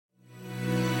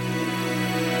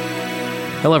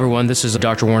Hello, everyone. This is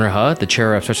Dr. Warner Huh, the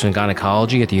Chair of Obstetrics and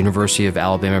Gynecology at the University of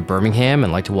Alabama at Birmingham. I'd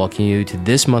like to welcome you to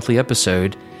this monthly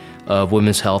episode of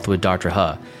Women's Health with Dr.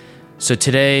 Huh. So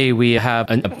today we have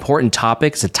an important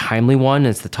topic. It's a timely one.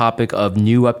 It's the topic of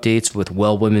new updates with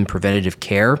well women preventative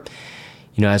care.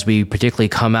 You know, as we particularly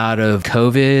come out of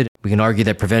COVID, we can argue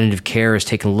that preventative care has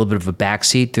taken a little bit of a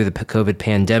backseat through the COVID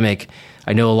pandemic.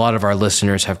 I know a lot of our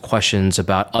listeners have questions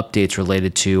about updates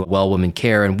related to well women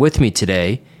care. And with me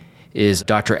today is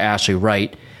Dr. Ashley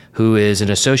Wright, who is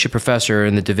an associate professor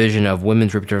in the Division of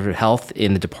Women's Reproductive Health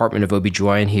in the Department of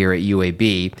OB/GYN here at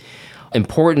UAB.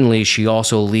 Importantly, she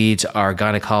also leads our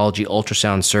gynecology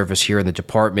ultrasound service here in the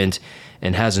department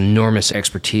and has enormous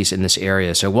expertise in this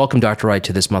area. So welcome, Dr. Wright,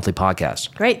 to this monthly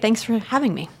podcast. Great. Thanks for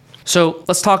having me. So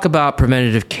let's talk about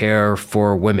preventative care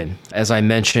for women. As I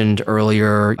mentioned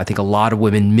earlier, I think a lot of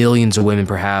women, millions of women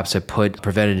perhaps, have put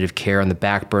preventative care on the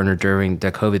back burner during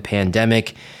the COVID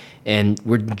pandemic. And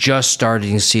we're just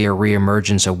starting to see a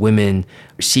reemergence of women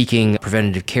seeking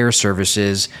preventative care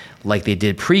services like they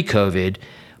did pre-COVID.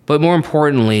 But more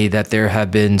importantly, that there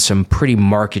have been some pretty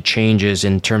marked changes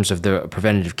in terms of the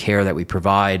preventative care that we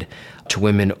provide to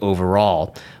women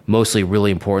overall. Mostly really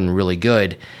important, really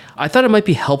good. I thought it might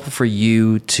be helpful for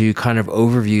you to kind of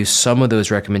overview some of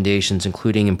those recommendations,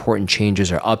 including important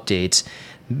changes or updates,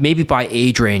 maybe by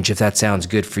age range, if that sounds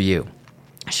good for you.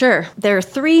 Sure. There are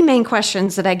three main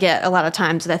questions that I get a lot of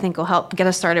times that I think will help get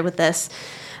us started with this.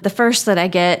 The first that I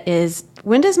get is,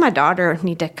 when does my daughter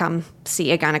need to come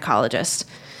see a gynecologist?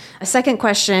 A second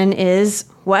question is,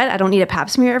 what? I don't need a pap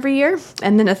smear every year?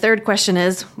 And then a third question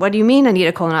is, what do you mean I need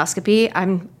a colonoscopy?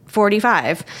 I'm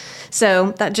 45.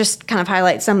 So that just kind of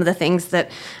highlights some of the things that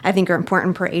I think are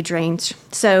important per age range.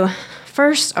 So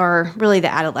first are really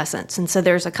the adolescents. And so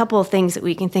there's a couple of things that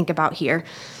we can think about here.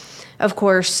 Of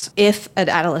course, if an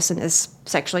adolescent is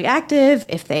sexually active,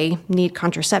 if they need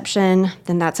contraception,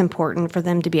 then that's important for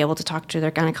them to be able to talk to their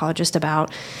gynecologist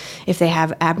about. If they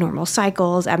have abnormal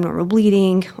cycles, abnormal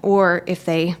bleeding, or if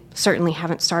they certainly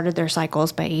haven't started their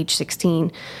cycles by age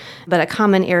 16. But a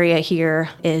common area here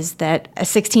is that a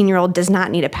 16-year-old does not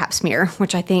need a pap smear,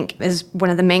 which I think is one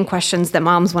of the main questions that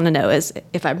moms want to know is,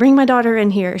 if I bring my daughter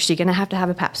in here, is she going to have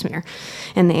a pap smear?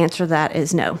 And the answer to that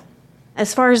is no.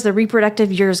 As far as the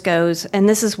reproductive years goes, and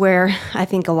this is where I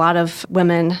think a lot of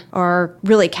women are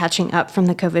really catching up from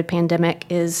the COVID pandemic,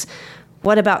 is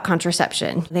what about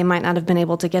contraception? They might not have been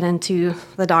able to get into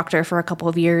the doctor for a couple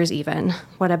of years even.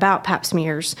 What about pap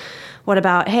smears? What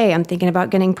about, hey, I'm thinking about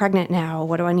getting pregnant now.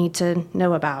 What do I need to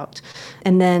know about?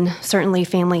 And then certainly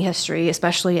family history,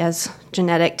 especially as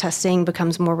genetic testing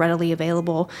becomes more readily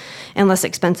available and less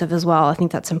expensive as well. I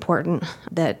think that's important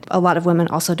that a lot of women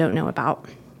also don't know about.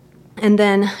 And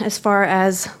then as far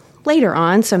as later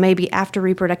on, so maybe after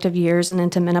reproductive years and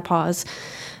into menopause,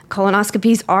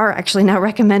 colonoscopies are actually now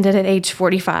recommended at age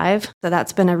 45. So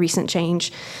that's been a recent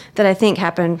change that I think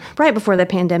happened right before the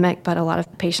pandemic, but a lot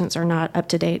of patients are not up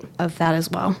to date of that as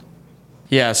well.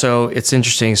 Yeah, so it's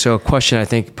interesting. So a question I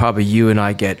think probably you and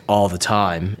I get all the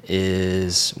time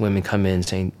is women come in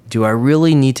saying, do I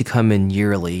really need to come in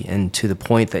yearly? And to the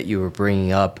point that you were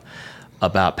bringing up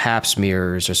about pap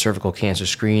smears or cervical cancer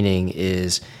screening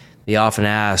is they often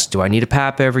ask, do I need a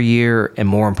pap every year? And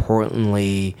more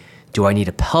importantly, do I need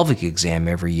a pelvic exam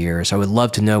every year? So I would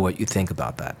love to know what you think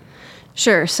about that.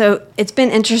 Sure. So it's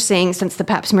been interesting since the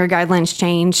pap smear guidelines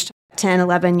changed 10,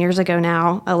 11 years ago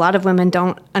now. A lot of women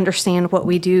don't understand what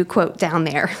we do, quote, down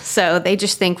there. So they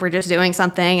just think we're just doing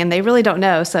something and they really don't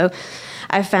know. So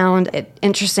I found it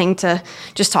interesting to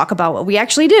just talk about what we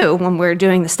actually do when we're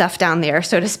doing the stuff down there,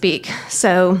 so to speak.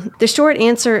 So the short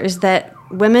answer is that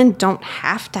women don't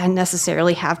have to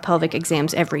necessarily have pelvic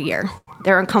exams every year.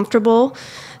 They're uncomfortable.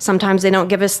 Sometimes they don't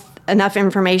give us enough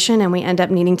information and we end up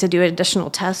needing to do additional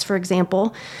tests, for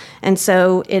example. And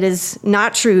so it is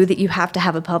not true that you have to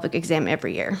have a pelvic exam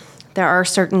every year. There are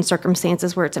certain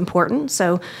circumstances where it's important.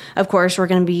 So, of course, we're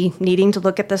going to be needing to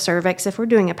look at the cervix if we're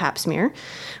doing a pap smear.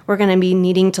 We're going to be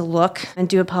needing to look and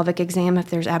do a pelvic exam if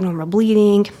there's abnormal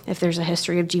bleeding, if there's a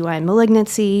history of GYN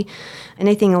malignancy.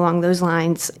 Anything along those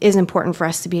lines is important for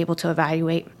us to be able to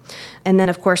evaluate. And then,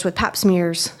 of course, with pap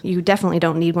smears, you definitely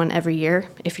don't need one every year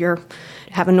if you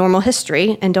have a normal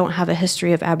history and don't have a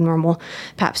history of abnormal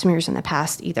pap smears in the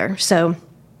past either. So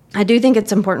I do think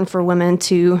it's important for women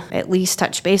to at least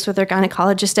touch base with their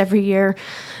gynecologist every year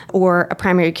or a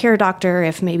primary care doctor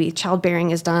if maybe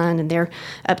childbearing is done and they're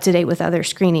up to date with other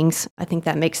screenings. I think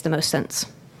that makes the most sense.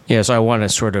 Yeah, so I want to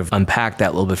sort of unpack that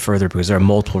a little bit further because there are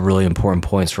multiple really important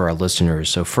points for our listeners.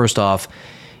 So first off,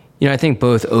 I think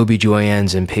both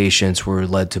OBGYNs and patients were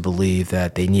led to believe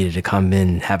that they needed to come in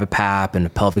and have a PAP and a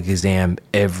pelvic exam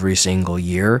every single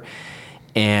year.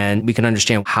 And we can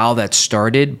understand how that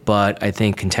started, but I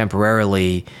think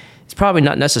contemporarily, it's probably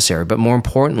not necessary. But more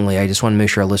importantly, I just want to make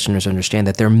sure our listeners understand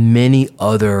that there are many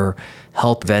other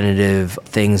health preventative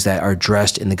things that are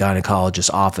addressed in the gynecologist's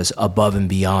office above and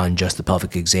beyond just the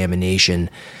pelvic examination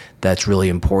that's really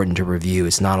important to review.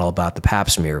 It's not all about the pap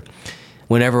smear.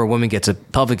 Whenever a woman gets a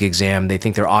pelvic exam, they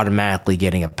think they're automatically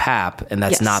getting a PAP, and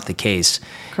that's not the case.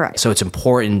 Correct. So it's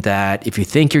important that if you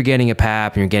think you're getting a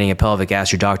PAP and you're getting a pelvic,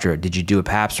 ask your doctor, did you do a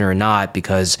pap smear or not?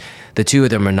 Because the two of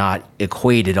them are not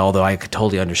equated, although I could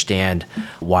totally understand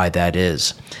why that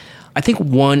is. I think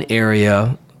one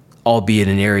area, albeit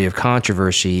an area of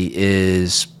controversy,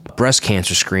 is breast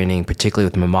cancer screening, particularly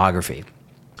with mammography.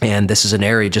 And this is an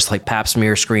area, just like pap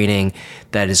smear screening,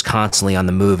 that is constantly on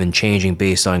the move and changing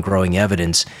based on growing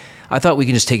evidence. I thought we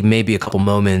can just take maybe a couple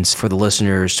moments for the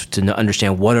listeners to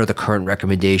understand what are the current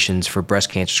recommendations for breast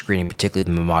cancer screening, particularly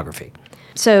the mammography.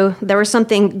 So there was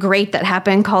something great that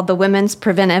happened called the Women's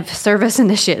Preventive Service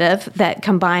Initiative that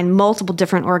combined multiple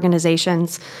different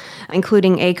organizations,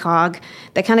 including ACOG,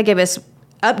 that kind of gave us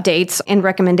updates and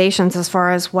recommendations as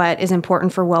far as what is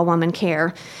important for well woman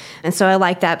care. And so I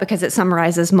like that because it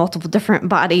summarizes multiple different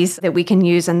bodies that we can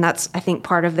use. And that's, I think,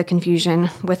 part of the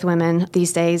confusion with women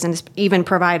these days and even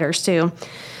providers too.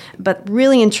 But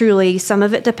really and truly, some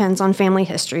of it depends on family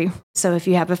history. So if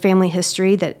you have a family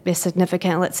history that is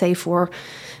significant, let's say for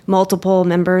multiple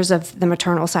members of the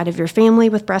maternal side of your family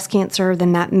with breast cancer,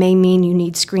 then that may mean you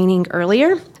need screening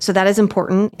earlier. So that is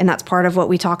important. And that's part of what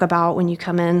we talk about when you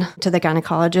come in to the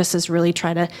gynecologist, is really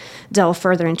try to delve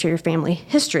further into your family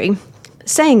history.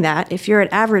 Saying that, if you're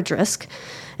at average risk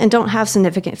and don't have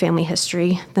significant family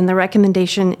history, then the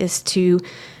recommendation is to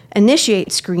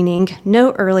initiate screening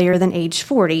no earlier than age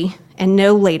 40 and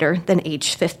no later than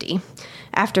age 50.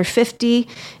 After 50,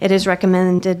 it is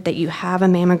recommended that you have a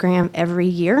mammogram every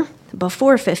year.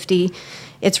 Before 50,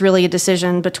 it's really a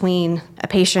decision between a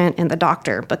patient and the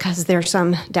doctor because there are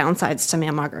some downsides to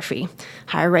mammography.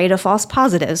 Higher rate of false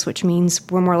positives, which means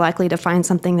we're more likely to find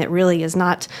something that really is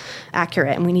not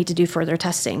accurate and we need to do further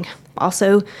testing.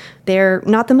 Also, they're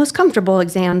not the most comfortable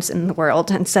exams in the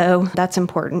world, and so that's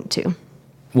important too.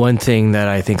 One thing that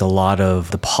I think a lot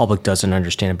of the public doesn't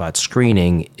understand about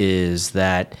screening is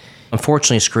that,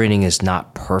 unfortunately, screening is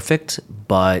not perfect,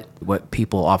 but what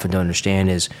people often don't understand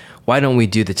is, why don't we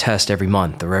do the test every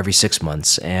month or every 6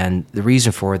 months? And the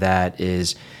reason for that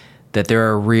is that there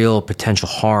are real potential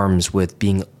harms with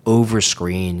being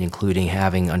over-screened, including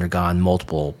having undergone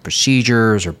multiple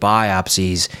procedures or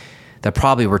biopsies that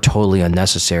probably were totally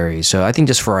unnecessary. So I think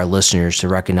just for our listeners to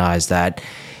recognize that,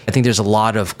 I think there's a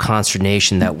lot of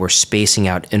consternation that we're spacing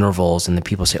out intervals and then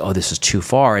people say, oh, this is too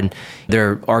far. And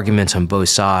there are arguments on both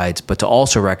sides, but to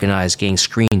also recognize getting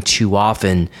screened too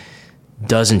often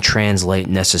doesn't translate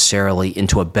necessarily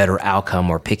into a better outcome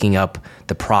or picking up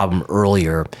the problem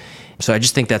earlier. So I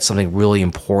just think that's something really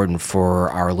important for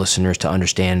our listeners to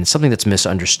understand. It's something that's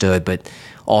misunderstood, but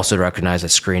also to recognize that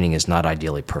screening is not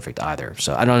ideally perfect either.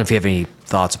 So I don't know if you have any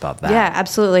thoughts about that. Yeah,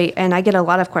 absolutely. And I get a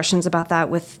lot of questions about that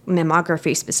with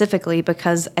mammography specifically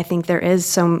because I think there is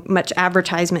so much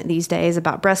advertisement these days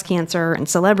about breast cancer and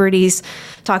celebrities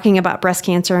talking about breast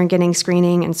cancer and getting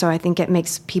screening. And so I think it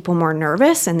makes people more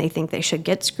nervous and they think they should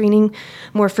get screening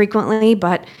more frequently.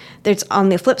 But there's on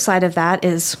the flip side of that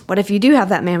is, what if you do have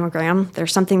that mammogram,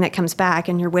 there's something that comes back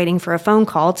and you're waiting for a phone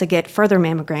call to get further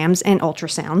mammograms and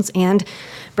ultrasounds and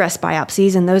breast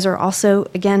biopsies, and those are also,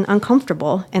 again,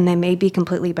 uncomfortable and they may be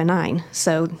completely benign.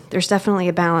 So there's definitely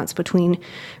a balance between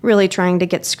really trying to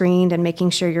get screened and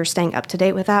making sure you're staying up to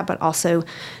date with that, but also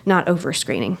not over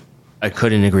screening. I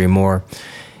couldn't agree more.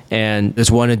 And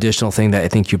there's one additional thing that I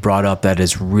think you brought up that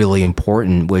is really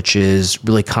important, which is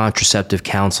really contraceptive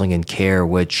counseling and care,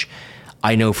 which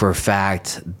I know for a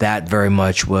fact that very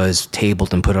much was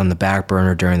tabled and put on the back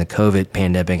burner during the COVID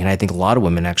pandemic. And I think a lot of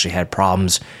women actually had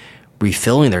problems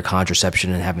refilling their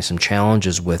contraception and having some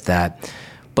challenges with that.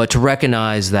 But to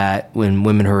recognize that when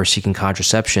women who are seeking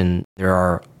contraception, there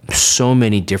are so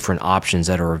many different options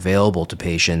that are available to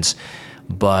patients,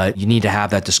 but you need to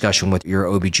have that discussion with your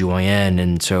OBGYN.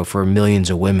 And so for millions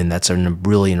of women, that's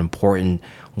really an important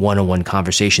one-on-one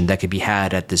conversation that could be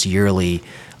had at this yearly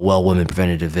Well Women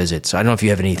preventative visit. So I don't know if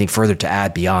you have anything further to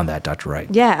add beyond that, Dr. Wright.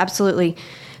 Yeah, absolutely.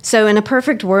 So in a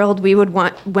perfect world, we would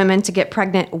want women to get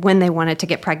pregnant when they wanted to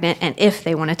get pregnant and if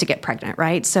they wanted to get pregnant,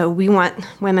 right? So we want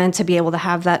women to be able to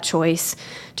have that choice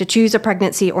to choose a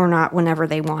pregnancy or not whenever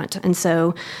they want. And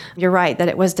so you're right that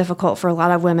it was difficult for a lot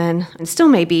of women, and still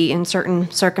may be in certain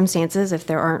circumstances if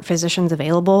there aren't physicians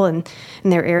available in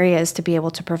their areas to be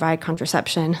able to provide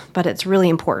contraception. But it's really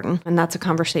important, and that's a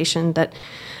conversation that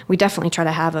we definitely try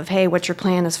to have of, hey, what's your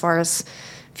plan as far as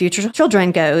future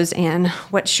children goes, and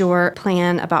what's your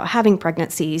plan about having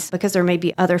pregnancies, because there may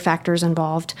be other factors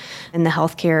involved in the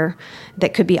healthcare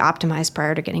that could be optimized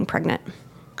prior to getting pregnant.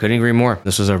 Couldn't agree more.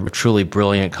 This was a truly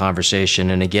brilliant conversation.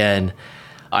 And again,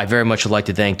 I very much would like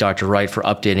to thank Dr. Wright for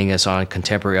updating us on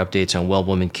contemporary updates on well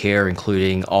woman care,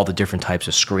 including all the different types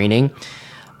of screening.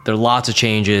 There are lots of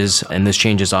changes, and those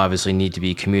changes obviously need to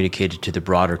be communicated to the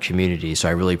broader community. So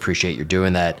I really appreciate you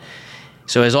doing that.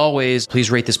 So as always, please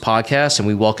rate this podcast, and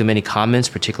we welcome any comments,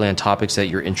 particularly on topics that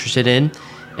you're interested in.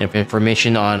 And for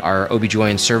information on our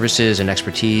OB/GYN services and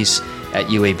expertise at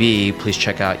UAB, please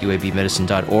check out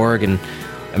uabmedicine.org. And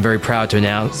I'm very proud to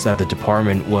announce that the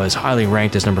department was highly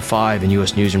ranked as number 5 in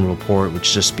U.S. News and Report,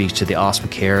 which just speaks to the awesome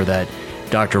care that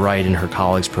Dr. Wright and her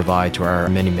colleagues provide to our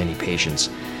many, many patients.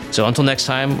 So until next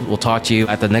time, we'll talk to you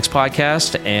at the next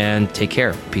podcast, and take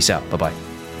care. Peace out. Bye-bye.